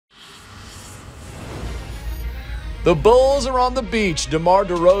The Bulls are on the beach. DeMar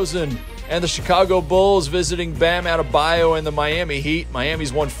DeRozan and the Chicago Bulls visiting Bam Adebayo and the Miami Heat.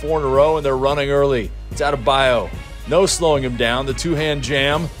 Miami's won 4 in a row, and they're running early. It's Adebayo. No slowing him down. The two-hand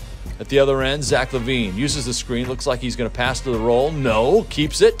jam. At the other end, Zach LaVine uses the screen. Looks like he's going to pass to the roll. No.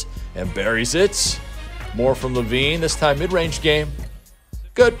 Keeps it and buries it. More from LaVine. This time mid-range game.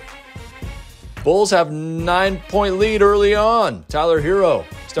 Good. Bulls have 9-point lead early on. Tyler Hero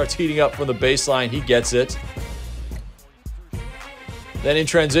starts heating up from the baseline. He gets it. Then in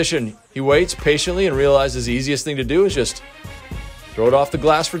transition, he waits patiently and realizes the easiest thing to do is just throw it off the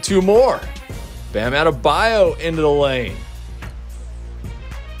glass for 2 more. Bam Adebayo into the lane.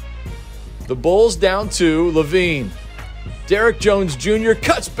 The Bulls down 2. LaVine. Derrick Jones Jr.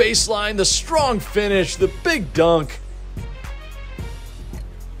 cuts baseline. The strong finish. The big dunk.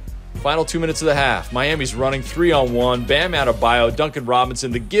 Final 2 minutes of the half. Miami's running 3-on-1. Bam Adebayo, Duncan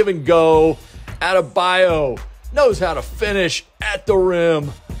Robinson, the give and go. Adebayo knows how to finish at the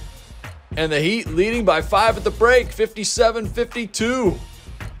rim. And the Heat leading by 5 at the break, 57-52.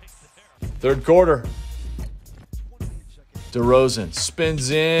 Third quarter. DeRozan spins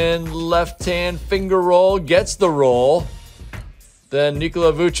in, left-hand finger roll, gets the roll. Then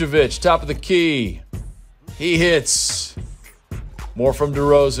Nikola Vucevic, top of the key. He hits. More from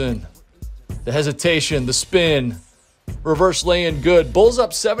DeRozan. The hesitation, the spin. Reverse lay-in good. Bulls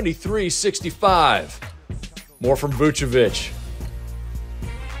up 73-65. More from Vucevic.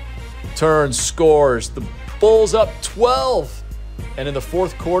 Turns, scores. The Bulls up 12. And in the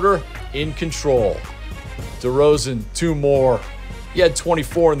fourth quarter, in control. DeRozan, 2 more. He had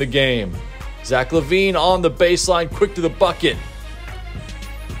 24 in the game. Zach LaVine on the baseline, quick to the bucket.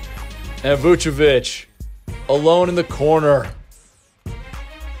 And Vucevic, alone in the corner.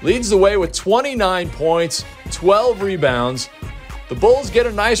 Leads the way with 29 points, 12 rebounds. The Bulls get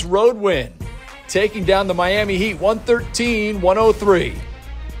a nice road win, taking down the Miami Heat 113-103.